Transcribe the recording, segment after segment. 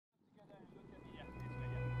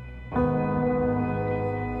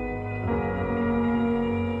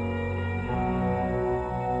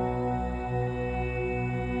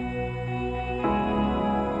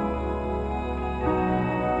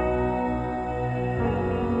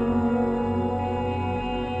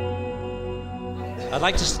I'd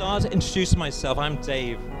like to start introducing myself. I'm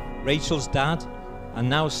Dave, Rachel's dad, and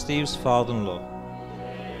now Steve's father-in-law.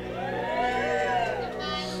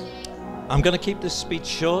 I'm going to keep this speech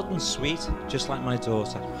short and sweet, just like my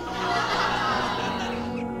daughter.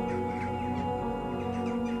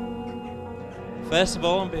 First of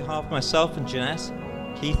all, on behalf of myself and Jeanette,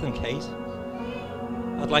 Keith and Kate,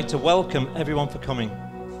 I'd like to welcome everyone for coming,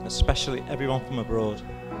 especially everyone from abroad.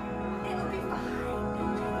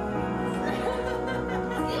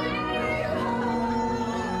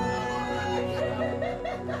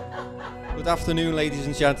 Good afternoon, ladies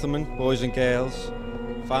and gentlemen, boys and girls,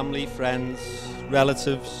 family, friends,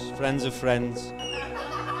 relatives, friends of friends.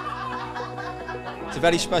 It's a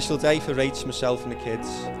very special day for Rach, myself and the kids,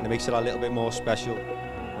 and it makes it a little bit more special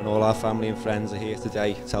when all our family and friends are here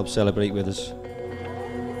today to help celebrate with us.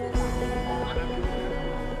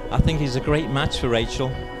 I think he's a great match for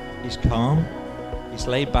Rachel. He's calm, he's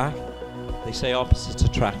laid back. They say opposites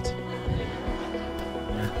attract.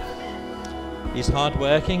 He's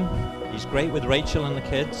hard-working, he's great with Rachel and the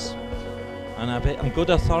kids, and on good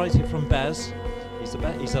authority from Bez,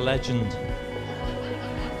 he's a legend.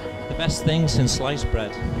 The best thing since sliced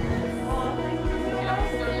bread.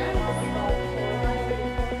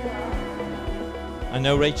 I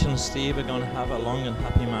know Rachel and Steve are going to have a long and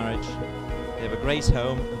happy marriage. They have a great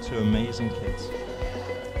home and two amazing kids.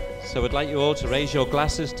 So I'd like you all to raise your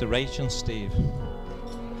glasses to Rachel and Steve.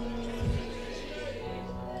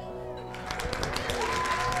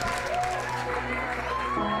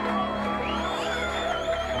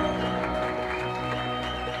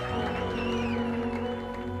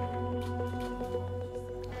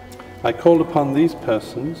 I call upon these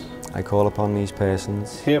persons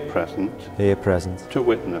here present to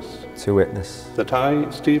witness that I,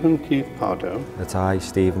 Stephen Keith Pardo,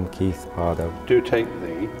 do take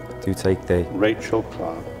thee, Rachel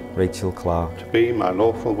Clark, to be my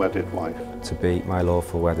lawful wedded wife.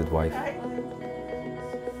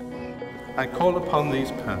 I call upon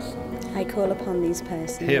these persons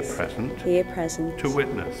here present to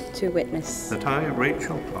witness that I,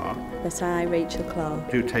 Rachel Clark,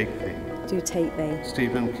 do take thee,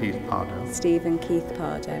 Stephen Keith Pardo,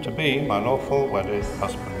 to be my lawful wedded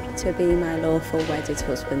husband.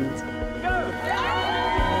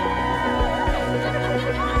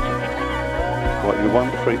 What you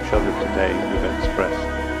want for each other today, you've expressed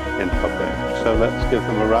in public. So let's give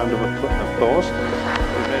them a round of applause.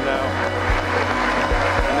 You may now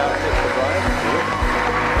kiss the bride.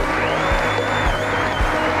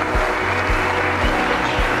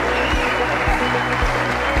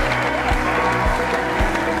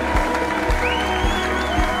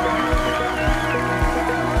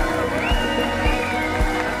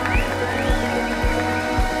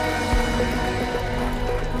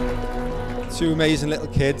 Two amazing little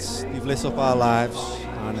kids, they've lit up our lives,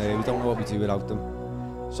 and we don't know what we do without them.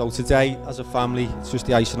 So today, as a family, it's just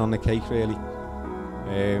the icing on the cake, really.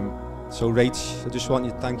 So Rach, I just want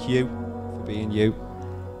to thank you for being you.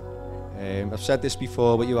 I've said this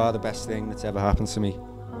before, but you are the best thing that's ever happened to me.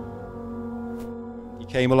 You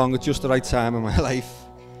came along at just the right time in my life.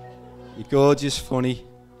 You're gorgeous, funny,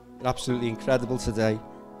 you're absolutely incredible today.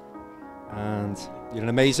 And you're an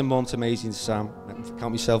amazing mum to amazing Sam. I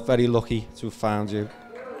count myself very lucky to have found you.